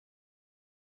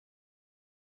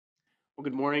Well,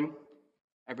 good morning,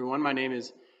 everyone. My name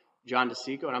is John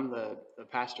DeSico, and I'm the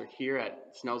pastor here at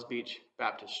Snells Beach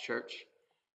Baptist Church.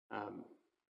 Um,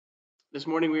 this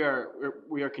morning, we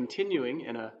are continuing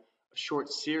in a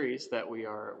short series that we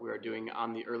are doing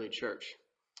on the early church.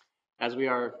 As we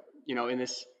are, in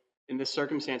this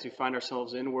circumstance we find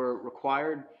ourselves in, we're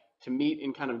required to meet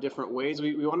in kind of different ways.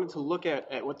 We wanted to look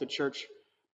at what the church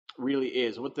really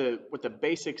is, what the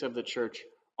basics of the church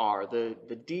are, the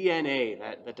DNA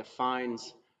that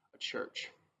defines a church.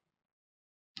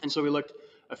 And so we looked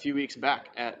a few weeks back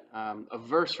at a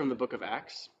verse from the book of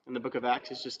Acts. And the book of Acts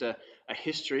is just a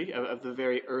history of the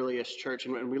very earliest church.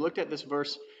 And we looked at this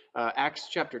verse, Acts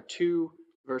chapter 2,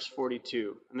 verse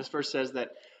 42. And this verse says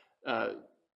that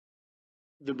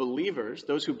the believers,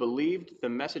 those who believed the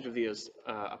message of the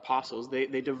apostles,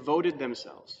 they devoted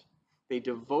themselves. They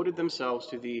devoted themselves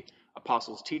to the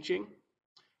apostles' teaching,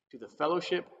 to the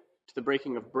fellowship, to the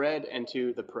breaking of bread, and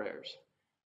to the prayers.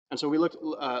 And so we looked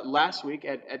last week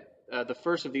at the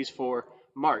first of these four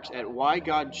marks, at why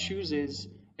God chooses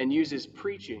and uses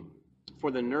preaching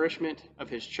for the nourishment of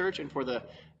his church and for the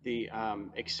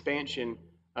expansion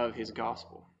of his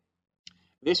gospel.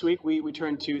 This week we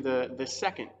turn to the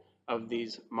second of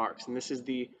these marks, and this is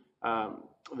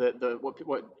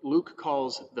what Luke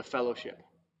calls the fellowship.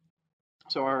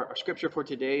 So our scripture for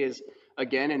today is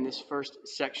again in this first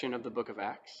section of the book of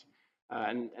Acts.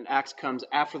 And Acts comes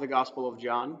after the Gospel of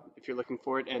John, if you're looking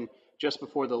for it, and just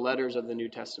before the letters of the New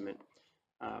Testament.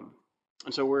 And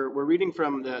so we're reading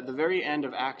from the very end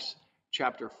of Acts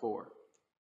chapter 4.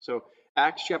 So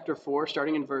Acts chapter 4,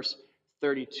 starting in verse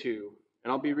 32.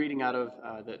 And I'll be reading out of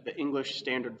the English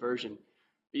Standard Version.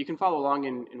 But you can follow along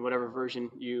in whatever version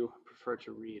you prefer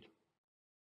to read.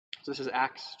 So this is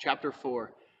Acts chapter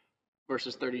 4,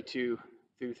 verses 32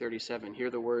 through 37. Hear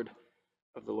the word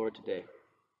of the Lord today.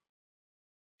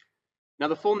 Now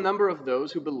the full number of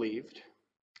those who believed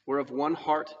were of one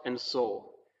heart and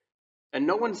soul, and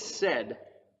no one said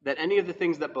that any of the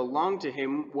things that belonged to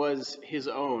him was his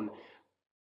own,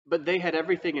 but they had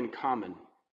everything in common.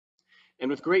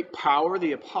 And with great power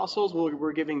the apostles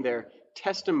were giving their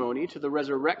testimony to the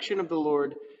resurrection of the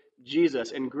Lord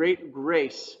Jesus, and great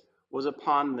grace was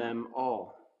upon them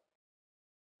all.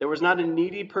 There was not a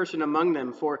needy person among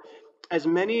them, for as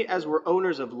many as were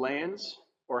owners of lands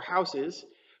or houses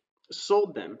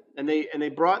sold them, and they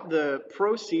brought the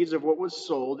proceeds of what was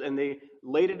sold, and they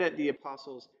laid it at the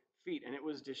apostles' feet, and it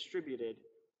was distributed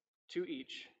to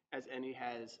each as any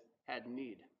has had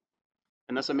need.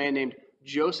 And thus a man named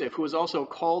Joseph, who was also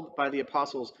called by the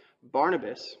apostles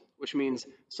Barnabas, which means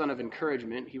son of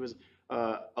encouragement, he was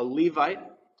a Levite,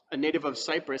 a native of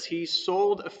Cyprus. He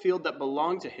sold a field that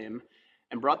belonged to him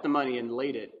and brought the money and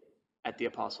laid it at the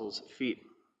apostles' feet.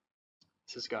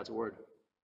 This is God's word.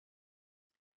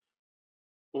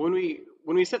 Well,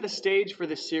 when we set the stage for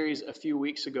this series a few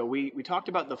weeks ago, we talked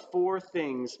about the four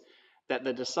things that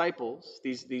the disciples,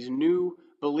 these new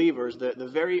believers, the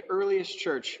very earliest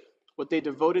church, what they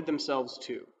devoted themselves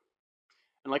to.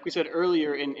 And like we said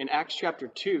earlier in Acts chapter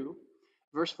 2,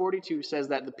 verse 42 says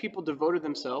that the people devoted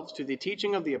themselves to the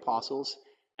teaching of the apostles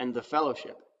and the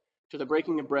fellowship, to the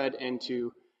breaking of bread and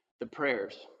to the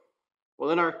prayers. Well,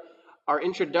 in our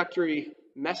introductory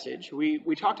message,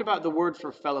 we talked about the word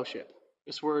for fellowship.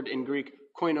 This word in Greek,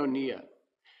 koinonia.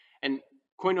 And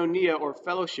koinonia, or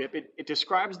fellowship, it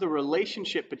describes the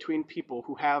relationship between people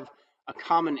who have a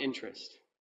common interest.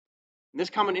 And this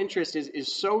common interest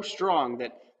is so strong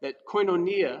that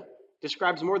koinonia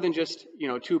describes more than just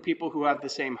two people who have the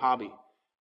same hobby,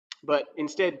 but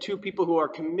instead two people who are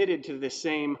committed to the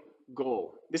same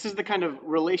goal. This is the kind of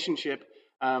relationship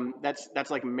that's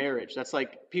like marriage. That's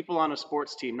like people on a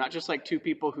sports team, not just like two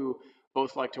people who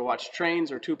both like to watch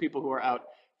trains, or two people who are out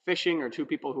fishing, or two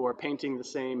people who are painting the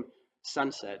same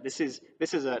sunset. This is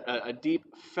a deep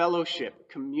fellowship,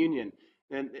 communion.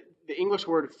 And the English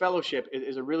word fellowship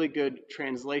is a really good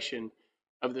translation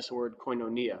of this word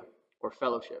koinonia, or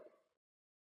fellowship.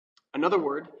 Another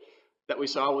word that we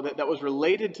saw that was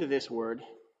related to this word,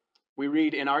 we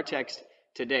read in our text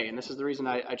today. And this is the reason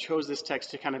I chose this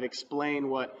text, to kind of explain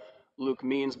what Luke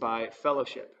means by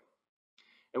fellowship.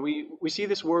 And we see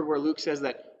this word where Luke says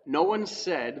that no one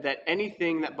said that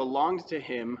anything that belonged to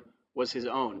him was his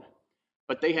own,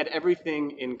 but they had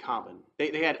everything in common.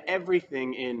 They had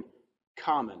everything in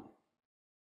common.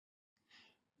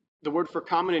 The word for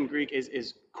common in Greek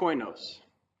is koinos,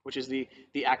 which is the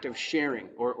act of sharing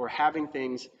or having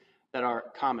things that are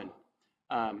common.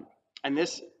 And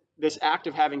this act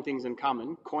of having things in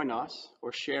common, koinos,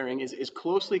 or sharing, is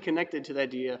closely connected to the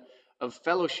idea of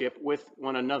fellowship with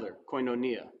one another,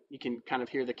 koinonia. You can kind of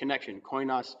hear the connection,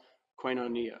 koinos,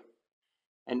 koinonia.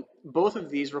 And both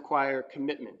of these require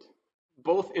commitment.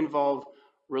 Both involve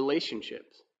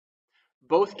relationships.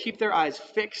 Both keep their eyes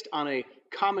fixed on a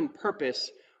common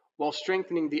purpose while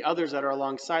strengthening the others that are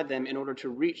alongside them in order to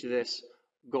reach this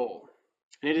goal.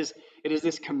 And it is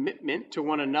this commitment to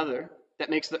one another that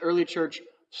makes the early church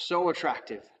so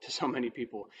attractive to so many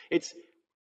people. It's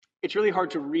really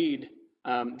hard to read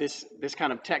this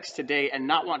kind of text today and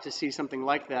not want to see something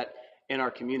like that in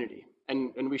our community.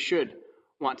 And we should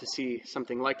want to see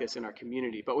something like this in our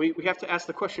community. But we have to ask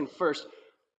the question first,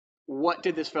 what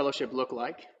did this fellowship look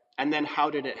like? And then how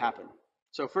did it happen?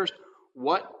 So first,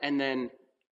 what, and then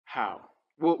how?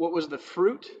 What was the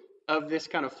fruit of this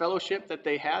kind of fellowship that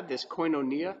they had, this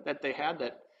koinonia that they had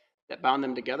that bound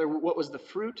them together? What was the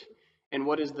fruit, and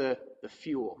what is the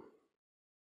fuel?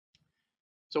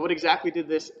 So what exactly did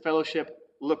this fellowship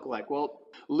look like? Well,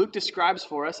 Luke describes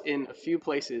for us in a few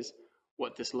places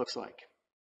what this looks like.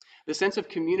 The sense of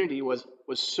community was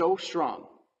so strong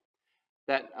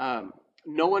that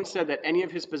no one said that any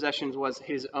of his possessions was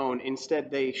his own.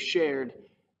 Instead, they shared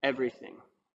everything.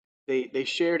 They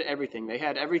shared everything. They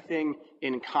had everything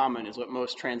in common, is what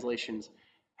most translations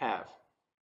have.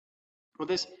 Well,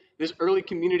 this early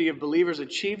community of believers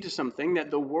achieved something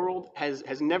that the world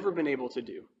has never been able to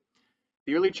do.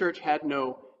 The early church had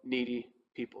no needy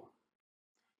people.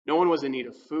 No one was in need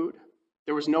of food.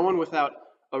 There was no one without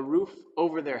a roof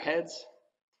over their heads.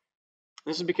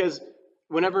 This is because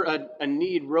whenever a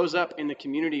need rose up in the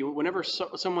community, whenever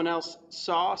someone else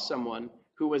saw someone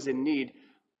who was in need,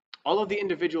 all of the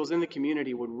individuals in the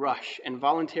community would rush and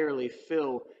voluntarily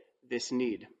fill this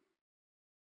need.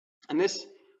 And this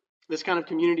kind of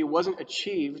community wasn't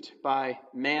achieved by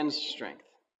man's strength.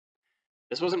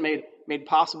 This wasn't made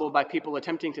possible by people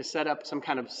attempting to set up some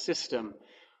kind of system.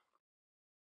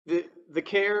 The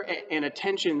care and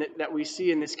attention that we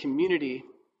see in this community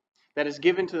that is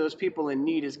given to those people in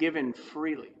need is given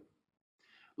freely.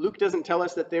 Luke doesn't tell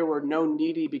us that there were no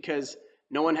needy because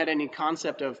no one had any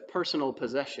concept of personal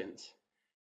possessions.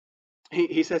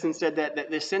 He says instead that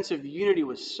this sense of unity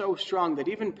was so strong that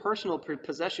even personal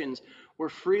possessions were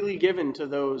freely given to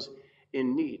those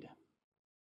in need.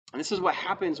 And this is what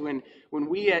happens when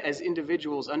we as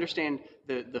individuals understand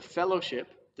the fellowship,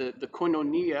 the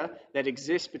koinonia that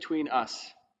exists between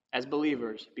us as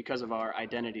believers because of our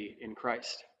identity in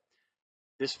Christ.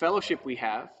 This fellowship we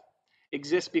have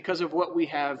exists because of what we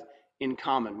have in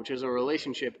common, which is a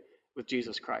relationship with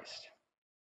Jesus Christ.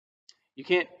 You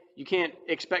can't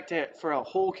expect for a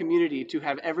whole community to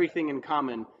have everything in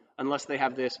common unless they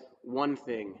have this one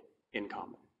thing in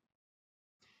common.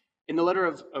 In the letter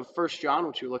of 1 John,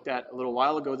 which we looked at a little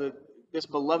while ago, this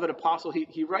beloved apostle,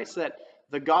 he writes that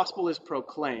the gospel is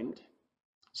proclaimed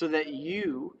so that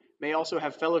you may also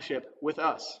have fellowship with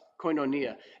us,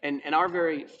 koinonia. And our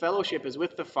very fellowship is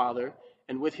with the Father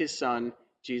and with his Son,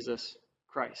 Jesus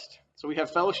Christ. So we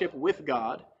have fellowship with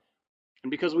God,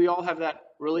 and because we all have that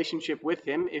relationship with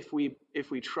him, if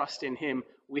we trust in him,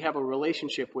 we have a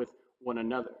relationship with one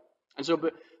another. And so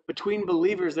between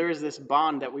believers, there is this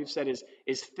bond that we've said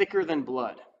is thicker than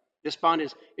blood. This bond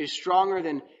is stronger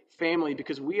than family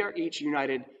because we are each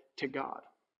united to God.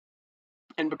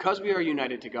 And because we are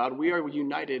united to God, we are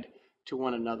united to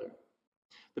one another.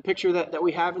 The picture that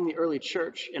we have in the early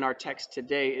church in our text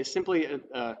today is simply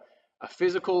a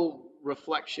physical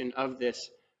reflection of this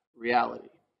reality.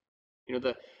 You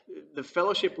know, the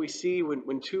fellowship we see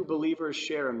when two believers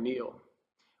share a meal,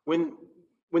 when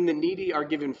the needy are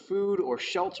given food or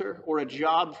shelter or a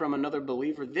job from another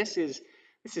believer, this is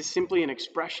simply an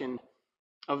expression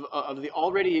of the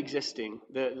already existing,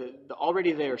 the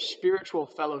already there spiritual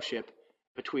fellowship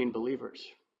between believers.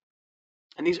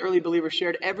 And these early believers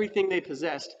shared everything they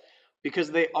possessed because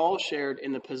they all shared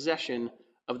in the possession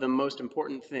of the most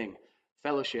important thing,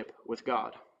 fellowship with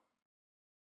God.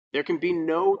 There can be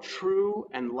no true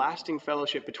and lasting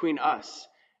fellowship between us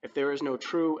if there is no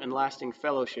true and lasting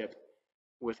fellowship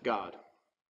with God.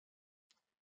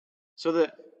 So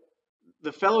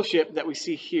the fellowship that we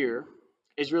see here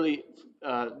is really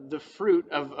the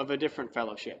fruit of a different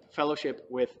fellowship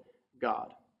with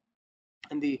God.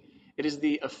 And it is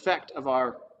the effect of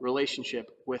our relationship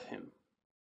with him.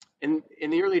 In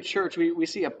the early church, we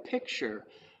see a picture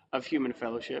of human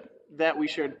fellowship that we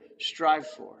should strive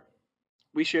for.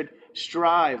 We should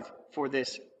strive for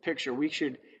this picture. We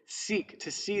should seek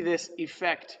to see this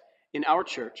effect in our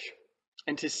church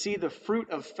and to see the fruit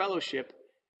of fellowship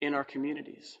in our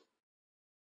communities.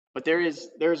 But there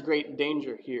is great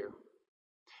danger here.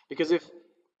 Because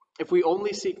if we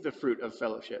only seek the fruit of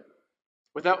fellowship,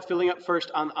 without filling up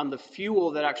first on the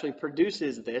fuel that actually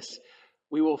produces this,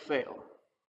 we will fail.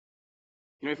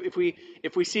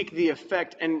 If we seek the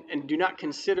effect and do not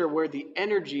consider where the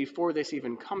energy for this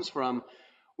even comes from,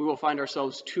 we will find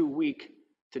ourselves too weak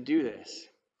to do this.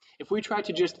 If we try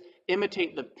to just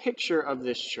imitate the picture of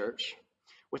this church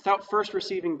without first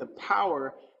receiving the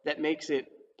power that makes it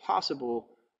possible,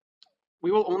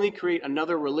 we will only create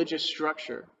another religious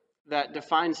structure that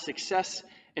defines success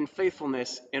and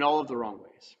faithfulness in all of the wrong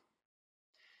ways.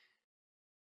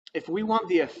 If we want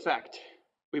the effect,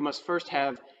 we must first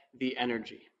have the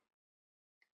energy.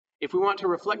 If we want to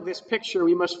reflect this picture,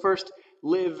 we must first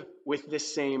live with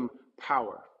this same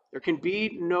power. There can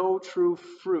be no true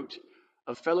fruit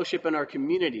of fellowship in our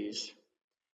communities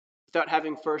without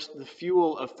having first the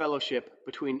fuel of fellowship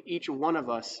between each one of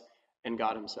us and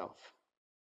God Himself.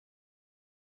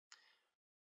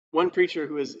 One preacher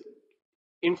who has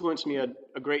influenced me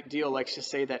a great deal likes to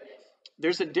say that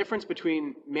there's a difference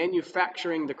between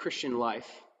manufacturing the Christian life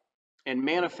and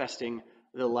manifesting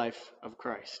the life of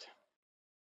Christ.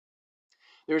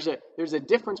 There's a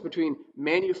difference between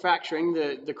manufacturing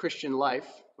the Christian life,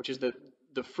 which is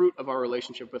the fruit of our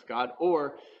relationship with God,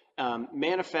 or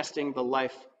manifesting the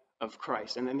life of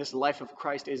Christ. And then this life of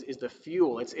Christ is the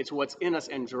fuel. It's what's in us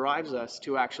and drives us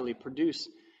to actually produce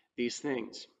these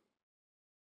things.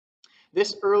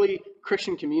 This early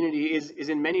Christian community is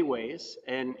in many ways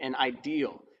an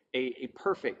ideal, a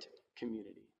perfect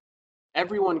community.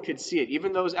 Everyone could see it,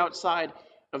 even those outside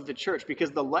of the church,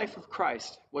 because the life of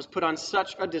Christ was put on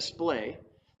such a display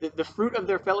that the fruit of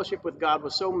their fellowship with God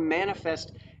was so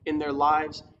manifest in their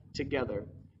lives together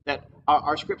that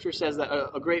our scripture says that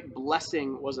a great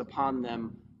blessing was upon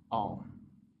them all.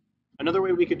 Another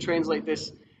way we could translate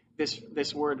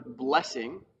this word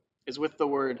blessing is with the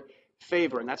word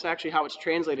favor, and that's actually how it's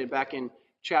translated back in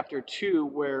chapter 2,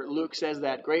 where Luke says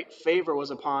that great favor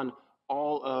was upon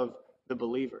all of the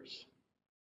believers.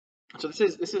 So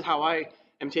this is how I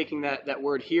am taking that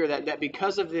word here, that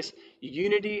because of this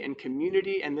unity and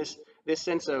community and this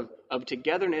sense of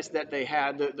togetherness that they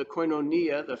had, the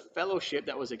koinonia, the fellowship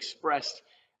that was expressed,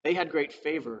 they had great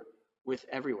favor with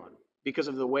everyone because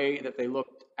of the way that they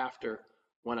looked after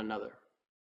one another.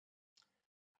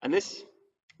 And this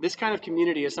kind of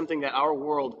community is something that our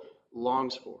world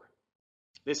longs for.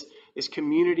 This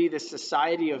community, this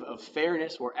society of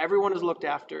fairness where everyone is looked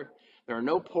after. There are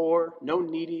no poor, no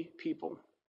needy people.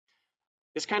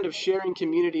 This kind of sharing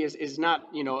community is not,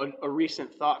 a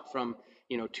recent thought from,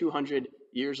 200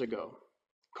 years ago.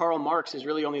 Karl Marx is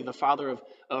really only the father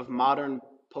of modern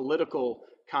political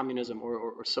communism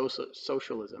or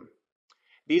socialism.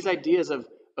 These ideas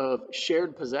of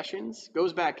shared possessions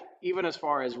goes back even as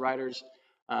far as writers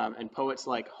and poets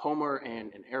like Homer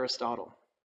and Aristotle.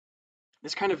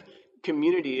 This kind of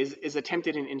community is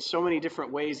attempted in so many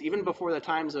different ways, even before the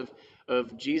times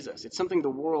of Jesus. It's something the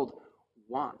world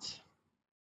wants.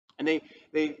 And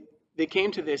they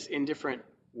came to this in different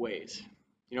ways.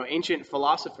 Ancient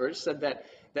philosophers said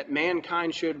that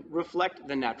mankind should reflect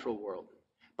the natural world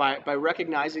by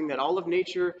recognizing that all of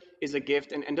nature is a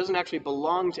gift and doesn't actually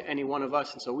belong to any one of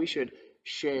us, and so we should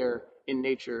share in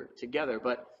nature together.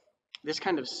 But this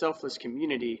kind of selfless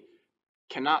community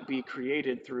cannot be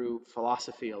created through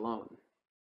philosophy alone.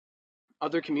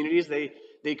 Other communities,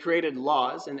 they created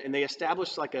laws and they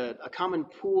established like a common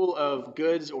pool of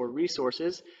goods or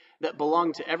resources that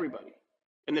belonged to everybody.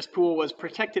 And this pool was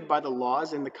protected by the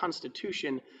laws and the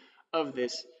constitution of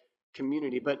this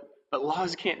community. But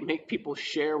laws can't make people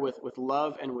share with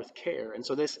love and with care. And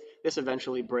so this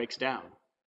eventually breaks down.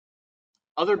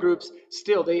 Other groups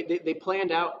still, they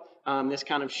planned out this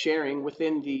kind of sharing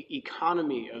within the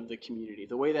economy of the community,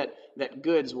 the way that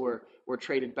goods were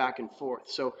traded back and forth.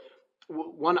 So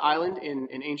one island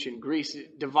in ancient Greece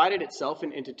divided itself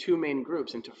into two main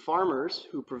groups, into farmers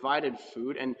who provided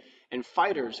food and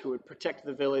fighters who would protect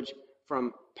the village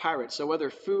from pirates. So whether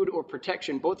food or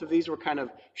protection, both of these were kind of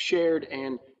shared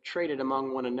and traded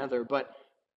among one another. But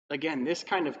again, this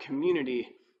kind of community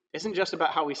isn't just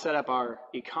about how we set up our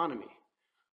economy.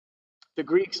 The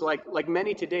Greeks, like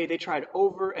many today, they tried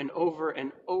over and over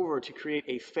and over to create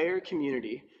a fair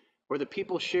community where the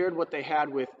people shared what they had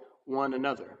with one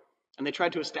another. And they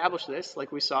tried to establish this,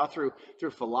 like we saw, through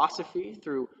philosophy,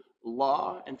 through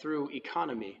law, and through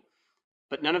economy.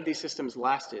 But none of these systems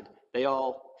lasted. They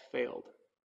all failed.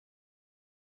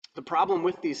 The problem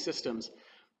with these systems,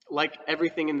 like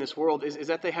everything in this world, is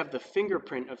that they have the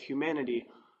fingerprint of humanity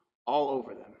all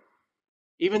over them.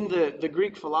 Even the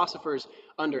Greek philosophers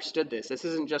understood this. This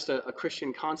isn't just a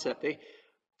Christian concept.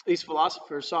 These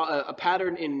philosophers saw a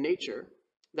pattern in nature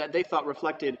that they thought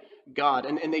reflected God,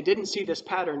 and they didn't see this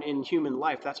pattern in human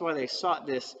life. That's why they sought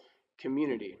this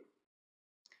community.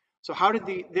 So how did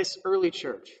this early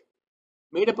church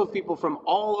made up of people from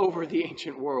all over the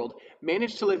ancient world,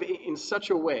 managed to live in such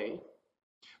a way,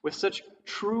 with such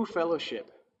true fellowship,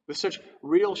 with such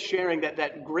real sharing,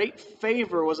 that great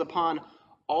favor was upon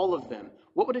all of them.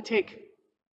 What would it take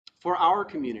for our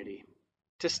community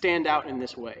to stand out in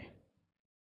this way?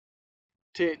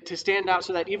 To stand out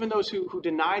so that even those who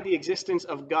deny the existence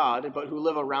of God, but who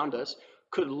live around us,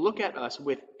 could look at us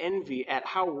with envy at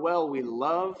how well we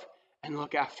love and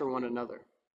look after one another.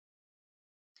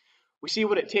 We see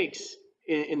what it takes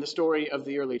in the story of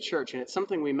the early church, and it's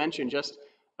something we mentioned just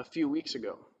a few weeks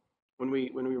ago when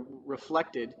we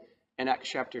reflected in Acts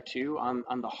chapter 2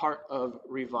 on the heart of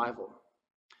revival.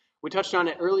 We touched on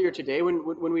it earlier today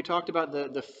when we talked about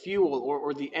the fuel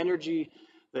or the energy,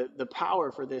 the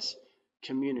power for this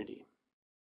community.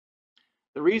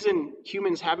 The reason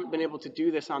humans haven't been able to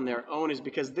do this on their own is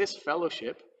because this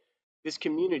fellowship, this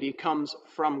community, comes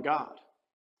from God.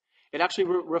 It actually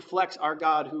reflects our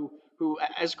God who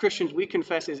as Christians we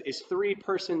confess is three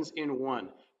persons in one,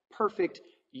 perfect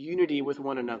unity with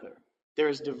one another. There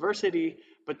is diversity,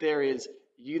 but there is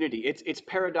unity. It's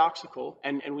paradoxical,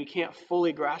 and we can't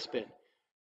fully grasp it.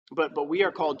 But we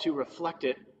are called to reflect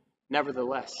it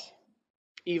nevertheless,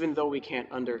 even though we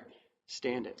can't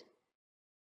understand it.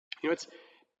 You know,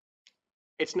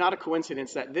 it's not a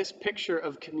coincidence that this picture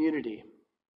of community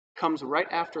comes right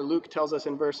after Luke tells us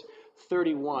in verse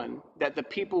 31 that the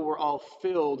people were all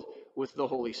filled with the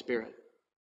Holy Spirit.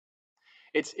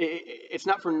 It's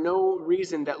not for no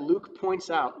reason that Luke points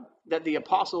out that the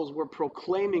apostles were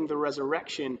proclaiming the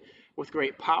resurrection with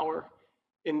great power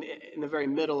in the very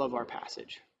middle of our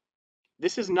passage.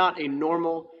 This is not a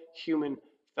normal human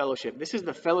fellowship. This is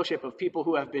the fellowship of people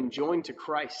who have been joined to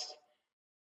Christ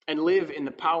and live in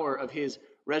the power of his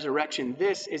resurrection.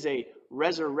 This is a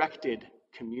resurrected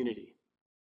community.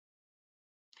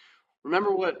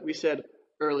 Remember what we said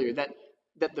earlier,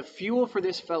 that the fuel for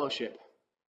this fellowship,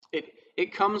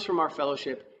 it comes from our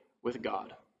fellowship with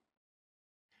God.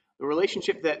 The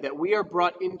relationship that we are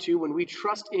brought into when we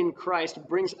trust in Christ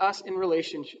brings us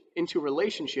into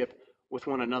relationship with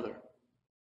one another.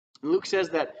 And Luke says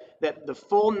that the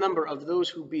full number of those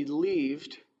who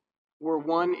believed were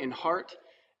one in heart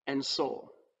and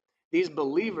soul. These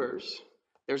believers,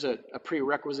 there's a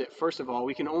prerequisite. First of all,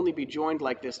 we can only be joined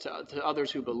like this to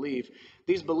others who believe.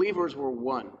 These believers were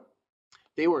one.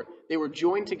 They were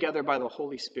joined together by the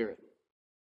Holy Spirit.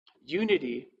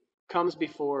 Unity comes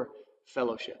before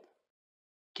fellowship.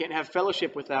 Can't have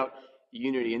fellowship without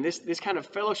unity. And this kind of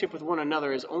fellowship with one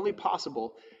another is only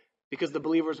possible because the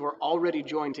believers were already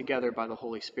joined together by the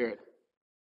Holy Spirit.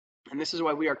 And this is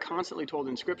why we are constantly told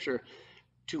in Scripture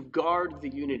to guard the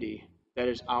unity that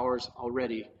is ours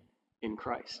already in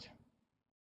Christ.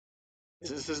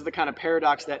 This is the kind of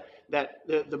paradox that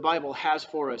the Bible has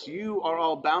for us. You are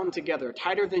all bound together,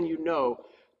 tighter than you know,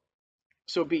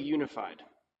 so be unified.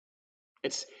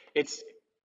 It's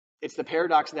the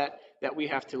paradox that we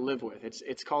have to live with.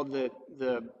 It's called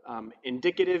the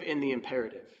indicative and the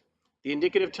imperative. The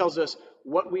indicative tells us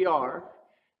what we are.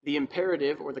 The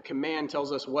imperative or the command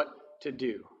tells us what to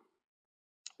do.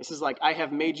 This is like, I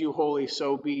have made you holy,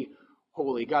 so be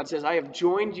holy. God says, I have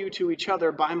joined you to each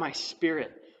other by my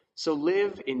Spirit, so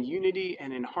live in unity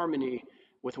and in harmony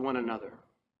with one another.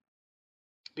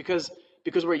 Because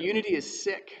where unity is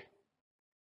sick,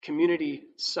 community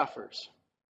suffers.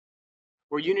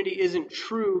 Where unity isn't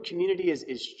true, community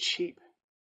is cheap.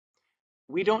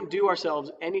 We don't do ourselves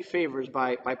any favors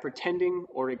by pretending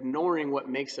or ignoring what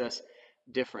makes us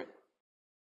different.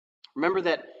 Remember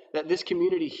that this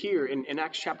community here in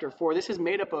Acts chapter 4, this is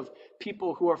made up of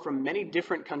people who are from many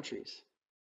different countries,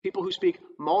 people who speak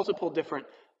multiple different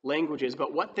languages,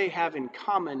 but what they have in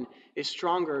common is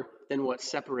stronger than what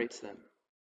separates them.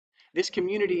 This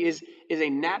community is a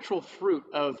natural fruit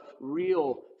of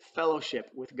real fellowship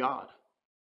with God.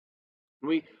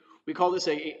 We call this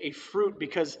a fruit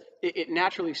because it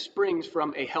naturally springs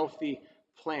from a healthy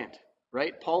plant.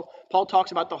 Right? Paul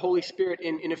talks about the Holy Spirit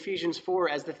in Ephesians 4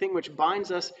 as the thing which binds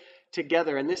us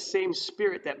together. And this same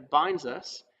Spirit that binds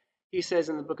us, he says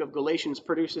in the book of Galatians,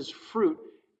 produces fruit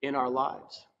in our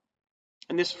lives.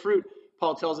 And this fruit,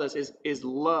 Paul tells us, is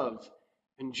love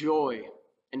and joy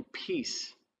and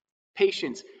peace,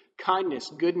 patience,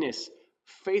 kindness, goodness,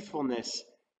 faithfulness,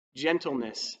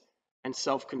 gentleness, and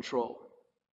self-control.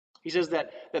 He says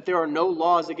that there are no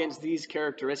laws against these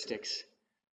characteristics,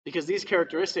 because these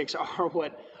characteristics are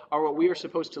what we are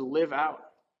supposed to live out.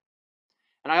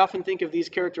 And I often think of these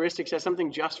characteristics as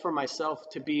something just for myself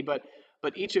to be, but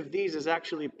each of these is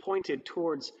actually pointed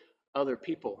towards other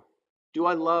people. Do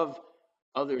I love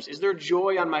others? Is there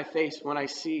joy on my face when I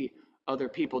see other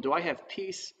people? Do I have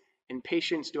peace and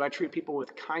patience? Do I treat people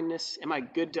with kindness? Am I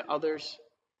good to others?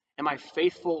 Am I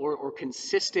faithful or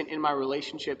consistent in my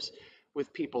relationships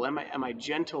with people? Am I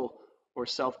gentle or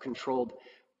self-controlled?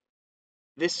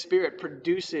 This Spirit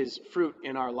produces fruit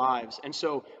in our lives. And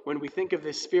so when we think of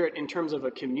this Spirit in terms of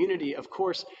a community, of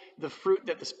course, the fruit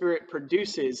that the Spirit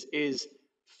produces is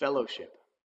fellowship.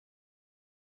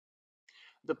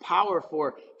 The power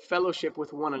for fellowship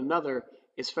with one another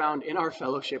is found in our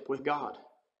fellowship with God.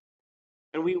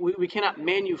 And we cannot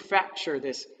manufacture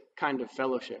this kind of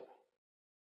fellowship.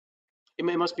 It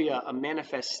must be a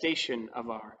manifestation of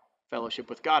our fellowship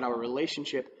with God, our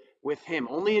relationship with Him.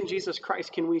 Only in Jesus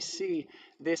Christ can we see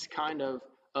this kind of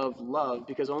love,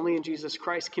 because only in Jesus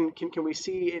Christ can we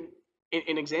see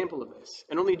an example of this.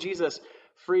 And only Jesus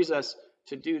frees us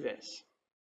to do this.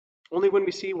 Only when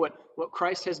we see what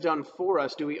Christ has done for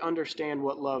us do we understand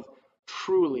what love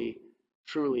truly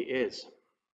is.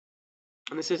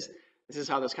 And this is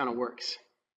how this kind of works.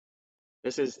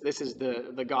 This is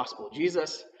the gospel.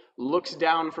 Jesus looks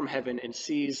down from heaven and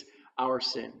sees our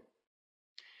sin.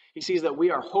 He sees that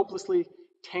we are hopelessly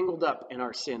tangled up in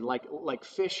our sin, like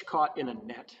fish caught in a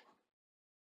net.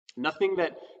 Nothing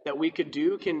that we could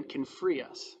do can free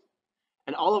us.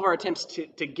 And all of our attempts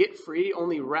to get free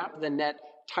only wrap the net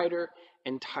tighter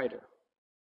and tighter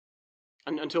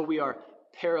until we are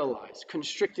paralyzed,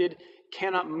 constricted,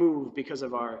 cannot move because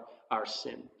of our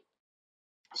sin.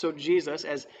 So Jesus,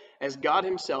 as God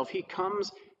Himself, He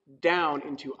comes down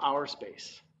into our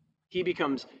space. He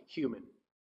becomes human.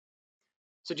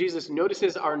 So Jesus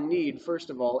notices our need, first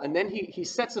of all, and then he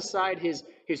sets aside his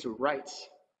rights.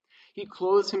 He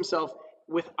clothes Himself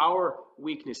with our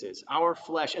weaknesses, our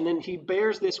flesh, and then He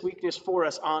bears this weakness for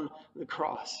us on the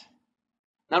cross.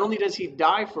 Not only does He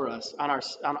die for us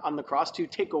on the cross to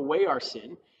take away our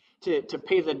sin, to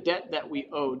pay the debt that we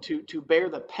owed, to bear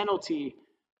the penalty,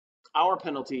 our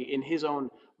penalty, in His own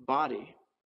body,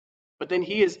 but then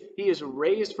He is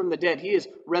raised from the dead. He is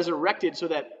resurrected so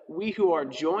that we who are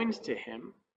joined to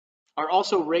Him are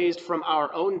also raised from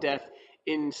our own death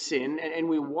in sin, and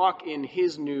we walk in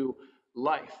His new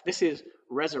life. This is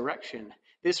resurrection.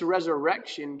 This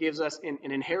resurrection gives us an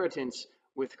inheritance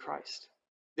with Christ.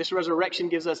 This resurrection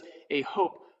gives us a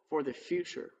hope for the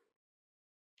future.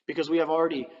 Because we have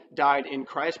already died in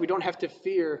Christ, we don't have to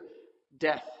fear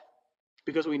death,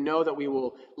 because we know that we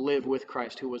will live with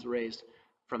Christ, who was raised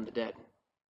from the dead.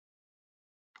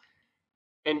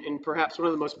 And perhaps one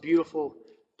of the most beautiful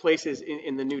places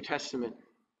in the New Testament,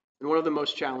 and one of the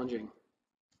most challenging,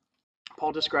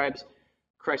 Paul describes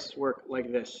Christ's work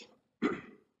like this.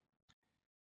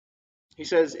 He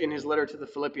says in his letter to the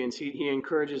Philippians, he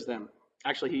encourages them.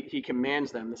 Actually, he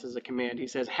commands them. This is a command. He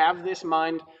says, "Have this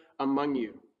mind among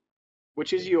you,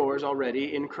 which is yours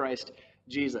already in Christ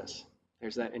Jesus."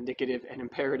 There's that indicative and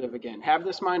imperative again. "Have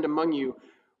this mind among you,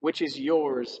 which is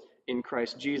yours in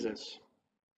Christ Jesus,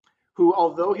 who,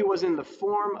 although He was in the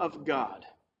form of God,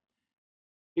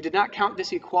 He did not count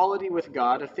this equality with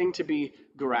God a thing to be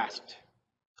grasped,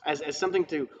 as something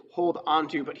to hold on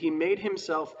to, but He made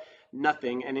Himself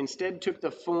nothing, and instead took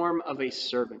the form of a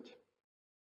servant.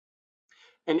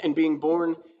 And being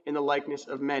born in the likeness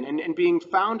of men, and being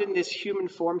found in this human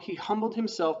form, He humbled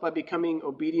Himself by becoming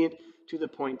obedient to the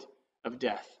point of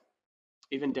death,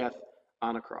 even death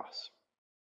on a cross."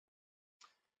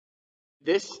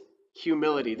 This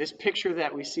humility, this picture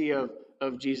that we see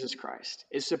of Jesus Christ,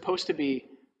 is supposed to be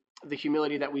the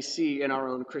humility that we see in our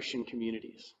own Christian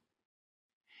communities.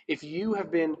 If you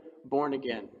have been born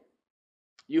again,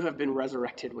 you have been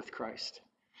resurrected with Christ,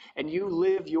 and you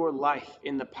live your life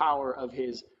in the power of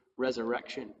His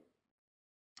resurrection.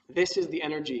 This is the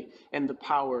energy and the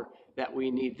power that we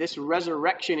need. This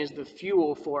resurrection is the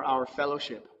fuel for our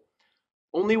fellowship.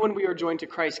 Only when we are joined to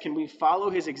Christ can we follow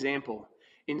His example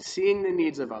in seeing the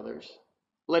needs of others,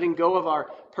 letting go of our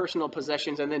personal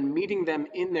possessions, and then meeting them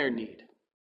in their need.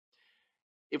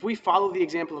 If we follow the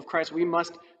example of Christ, we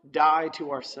must die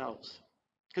to ourselves.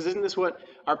 Because isn't this what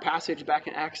our passage back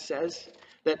in Acts says?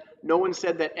 That no one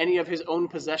said that any of his own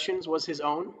possessions was his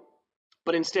own,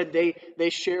 but instead they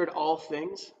shared all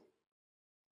things.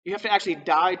 You have to actually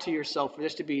die to yourself for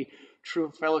this to be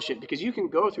true fellowship, because you can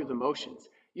go through the motions.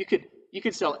 You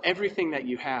could sell everything that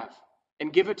you have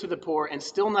and give it to the poor and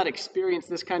still not experience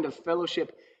this kind of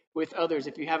fellowship with others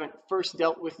if you haven't first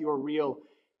dealt with your real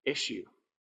issue,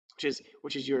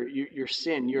 which is your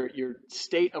sin, your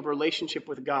state of relationship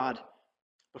with God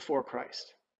before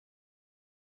Christ.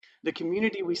 The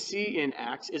community we see in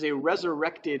Acts is a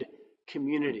resurrected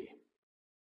community.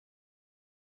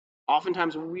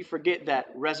 Oftentimes we forget that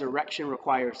resurrection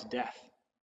requires death.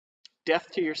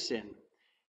 Death to your sin,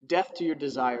 death to your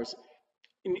desires,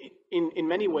 in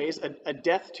many ways, a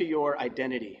death to your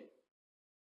identity,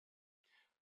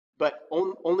 but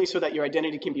only so that your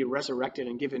identity can be resurrected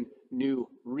and given new,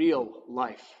 real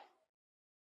life.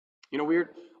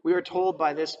 We are told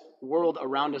by this world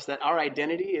around us that our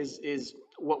identity is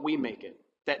what we make it,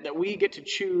 that we get to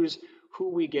choose who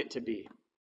we get to be.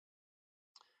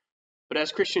 But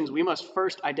as Christians, we must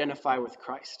first identify with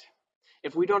Christ.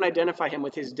 If we don't identify him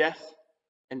with his death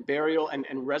and burial and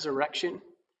resurrection,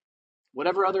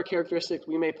 whatever other characteristics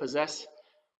we may possess,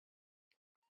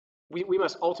 we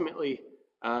must ultimately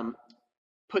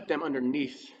put them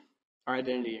underneath our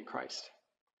identity in Christ.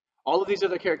 All of these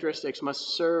other characteristics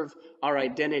must serve our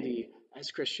identity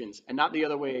as Christians and not the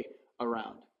other way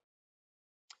around.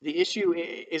 The issue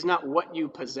is not what you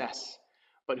possess,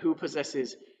 but who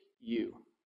possesses you.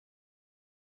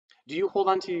 Do you hold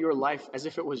on to your life as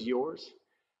if it was yours?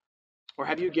 Or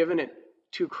have you given it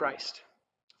to Christ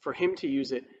for him to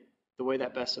use it the way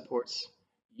that best supports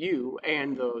you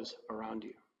and those around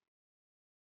you?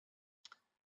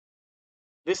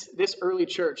 This early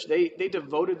church, they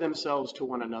devoted themselves to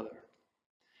one another.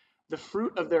 The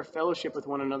fruit of their fellowship with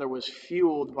one another was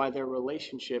fueled by their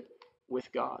relationship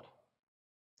with God.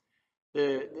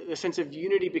 The sense of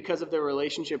unity because of their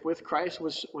relationship with Christ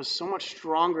was so much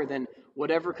stronger than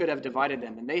whatever could have divided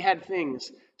them, and they had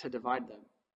things to divide them.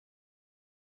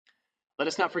 Let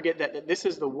us not forget that this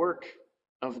is the work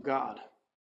of God.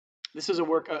 This is a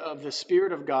work of the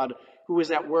Spirit of God who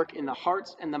is at work in the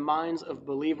hearts and the minds of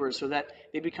believers so that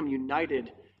they become united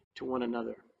to one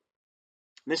another.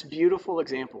 This beautiful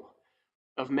example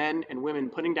of men and women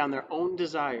putting down their own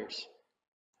desires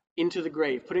into the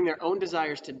grave, putting their own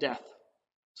desires to death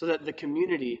so that the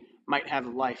community might have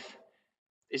life,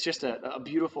 is just a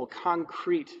beautiful,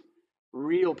 concrete,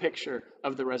 real picture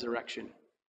of the resurrection.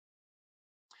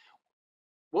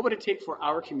 What would it take for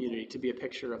our community to be a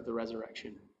picture of the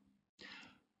resurrection?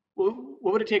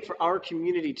 What would it take for our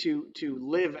community to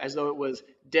live as though it was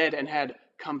dead and had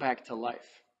come back to life?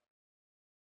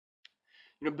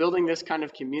 Building this kind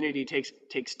of community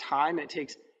takes time, it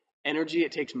takes energy,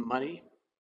 it takes money.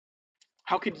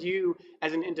 How could you,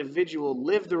 as an individual,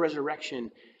 live the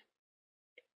resurrection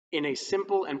in a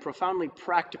simple and profoundly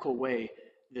practical way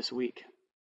this week?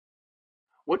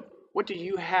 What do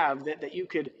you have that you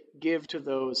could give to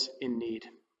those in need?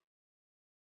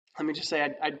 Let me just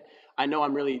say, I know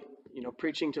I'm really,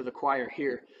 preaching to the choir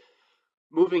here.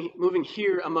 Moving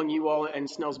here among you all in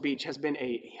Snells Beach has been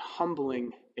a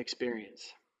humbling experience.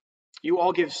 You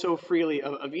all give so freely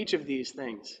of each of these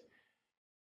things.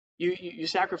 You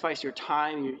sacrifice your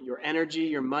time, your energy,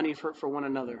 your money for one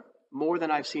another, more than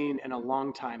I've seen in a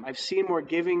long time. I've seen more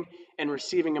giving and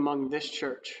receiving among this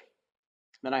church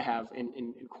than I have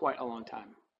in quite a long time.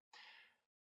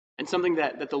 And something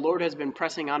that the Lord has been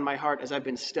pressing on my heart as I've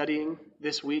been studying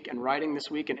this week and writing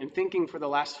this week and thinking for the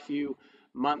last few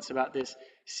months about this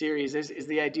series is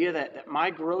the idea that my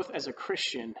growth as a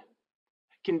Christian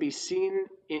can be seen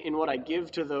in what I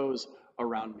give to those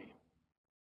around me.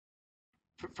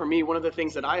 For me, one of the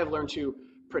things that I have learned to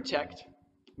protect,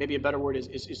 maybe a better word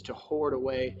is to hoard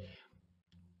away,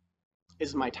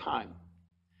 is my time.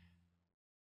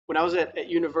 When I was at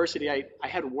university, I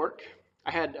had work.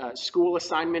 I had school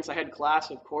assignments. I had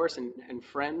class, of course, and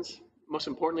friends. Most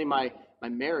importantly, my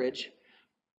marriage.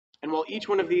 And while each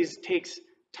one of these takes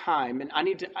time, and I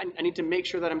need to make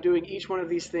sure that I'm doing each one of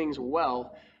these things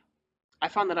well, I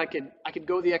found that I could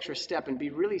go the extra step and be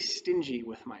really stingy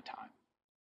with my time.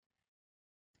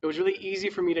 It was really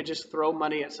easy for me to just throw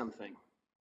money at something.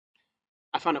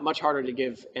 I found it much harder to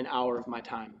give an hour of my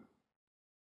time.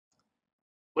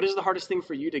 What is the hardest thing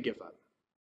for you to give up?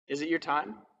 Is it your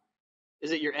time?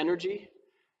 Is it your energy?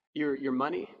 Your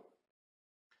money?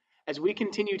 As we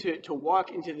continue to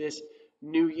walk into this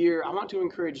new year, I want to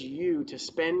encourage you to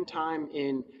spend time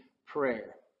in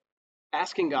prayer,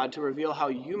 asking God to reveal how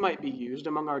you might be used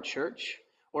among our church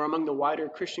or among the wider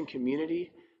Christian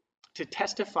community to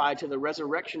testify to the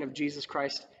resurrection of Jesus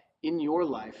Christ in your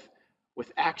life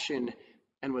with action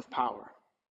and with power.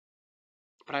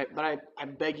 But I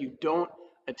beg you, don't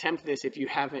attempt this if you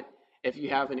haven't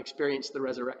experienced the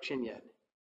resurrection yet.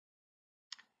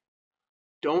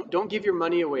 Don't give your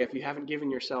money away if you haven't given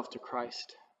yourself to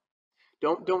Christ.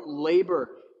 Don't labor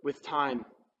with time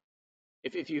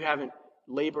if you haven't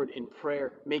labored in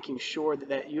prayer, making sure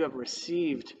that you have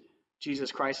received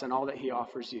Jesus Christ and all that he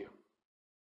offers you.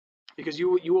 Because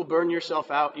you will burn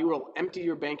yourself out. You will empty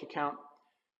your bank account.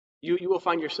 You will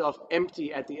find yourself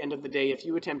empty at the end of the day if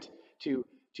you attempt to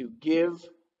give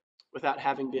without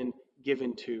having been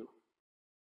given to.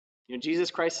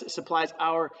 Jesus Christ supplies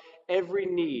our every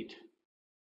need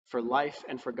for life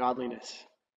and for godliness.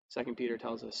 Second Peter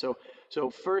tells us. So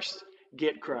first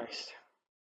get Christ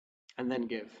and then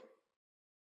give.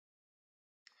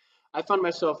 I found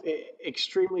myself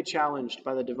extremely challenged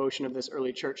by the devotion of this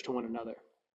early church to one another.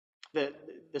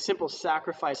 The simple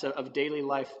sacrifice of daily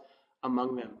life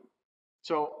among them.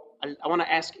 So I want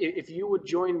to ask if you would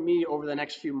join me over the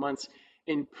next few months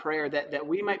in prayer that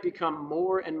we might become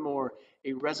more and more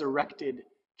a resurrected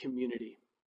community.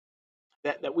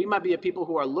 That we might be a people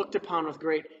who are looked upon with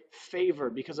great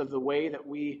favor because of the way that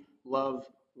we love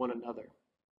one another.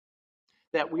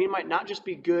 That we might not just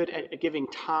be good at giving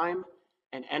time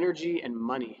and energy and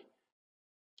money,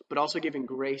 but also giving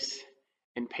grace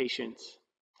and patience.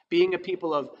 Being a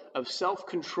people of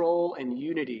self-control and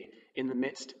unity in the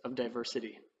midst of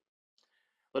diversity.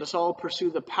 Let us all pursue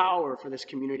the power for this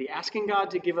community, asking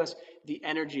God to give us the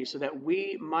energy so that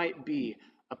we might be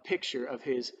a picture of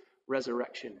his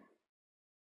resurrection.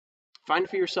 Find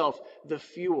for yourself the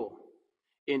fuel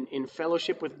in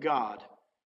fellowship with God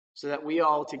so that we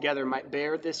all together might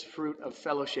bear this fruit of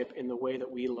fellowship in the way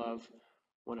that we love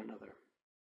one another.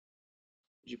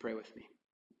 Would you pray with me?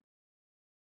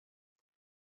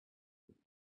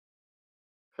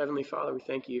 Heavenly Father, we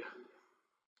thank you.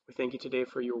 We thank you today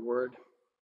for your word.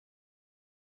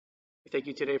 We thank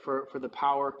you today for the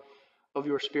power of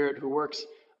your Spirit who works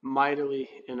mightily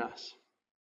in us.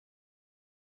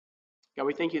 God,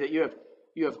 we thank you that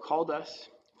you have called us,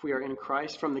 if we are in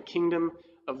Christ, from the kingdom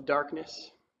of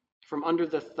darkness, from under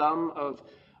the thumb of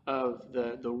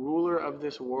the ruler of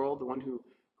this world, the one who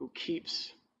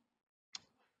keeps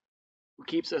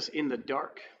us in the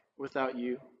dark without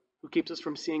you, who keeps us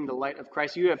from seeing the light of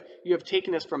Christ. You have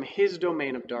taken us from his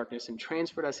domain of darkness and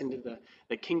transferred us into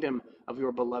the kingdom of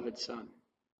your beloved Son.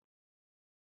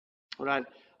 Lord,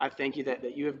 I thank you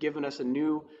that you have given us a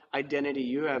new identity.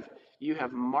 You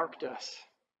have marked us.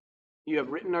 You have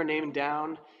written our name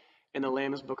down in the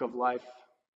Lamb's book of life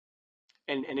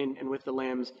and with the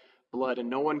Lamb's blood, and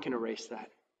no one can erase that.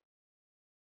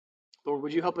 Lord,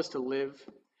 would you help us to live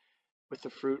with the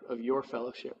fruit of your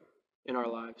fellowship in our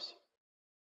lives?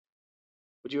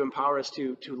 Would you empower us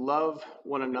to love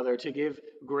one another, to give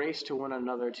grace to one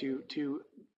another, to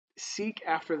seek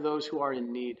after those who are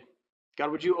in need?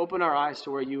 God, would you open our eyes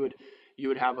to where you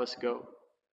would have us go?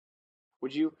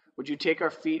 Would you take our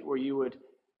feet where you would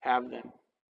have them?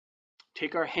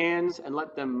 Take our hands and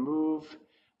let them move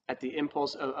at the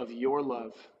impulse of your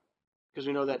love, because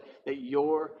we know that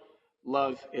your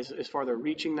love is farther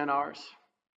reaching than ours.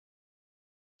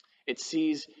 It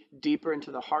sees deeper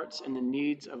into the hearts and the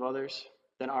needs of others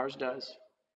than ours does.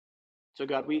 So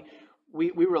God, we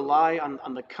rely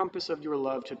on the compass of your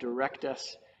love to direct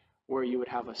us where you would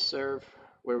have us serve,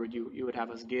 where you would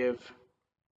have us give,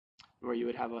 where you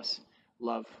would have us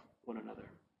love one another.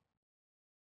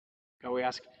 God, we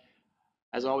ask,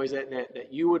 as always, that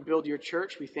you would build your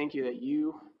church. We thank you that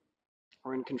you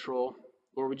are in control.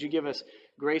 Lord, would you give us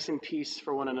grace and peace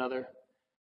for one another?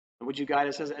 And would you guide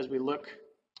us as we look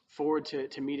forward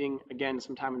to meeting again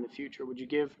sometime in the future? Would you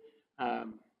give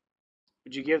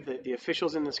the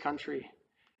officials in this country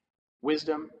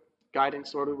wisdom,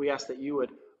 guidance? Lord, we ask that you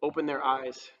would open their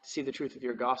eyes to see the truth of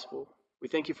your gospel. We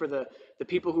thank you for the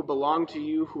people who belong to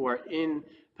you, who are in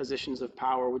positions of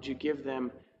power. Would you give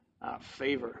them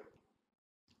favor,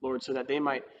 Lord, so that they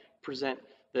might present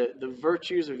the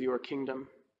virtues of your kingdom,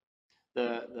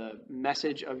 the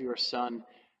message of your Son,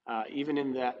 even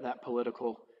in that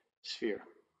political sphere.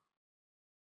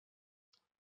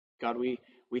 God, we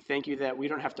thank you that we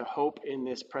don't have to hope in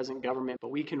this present government,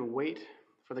 but we can wait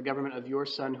for the government of your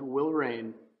Son who will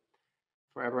reign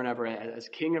forever and ever as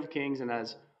King of Kings and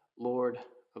as Lord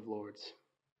of Lords.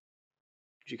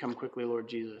 Would you come quickly, Lord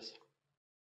Jesus?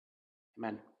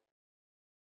 Amen.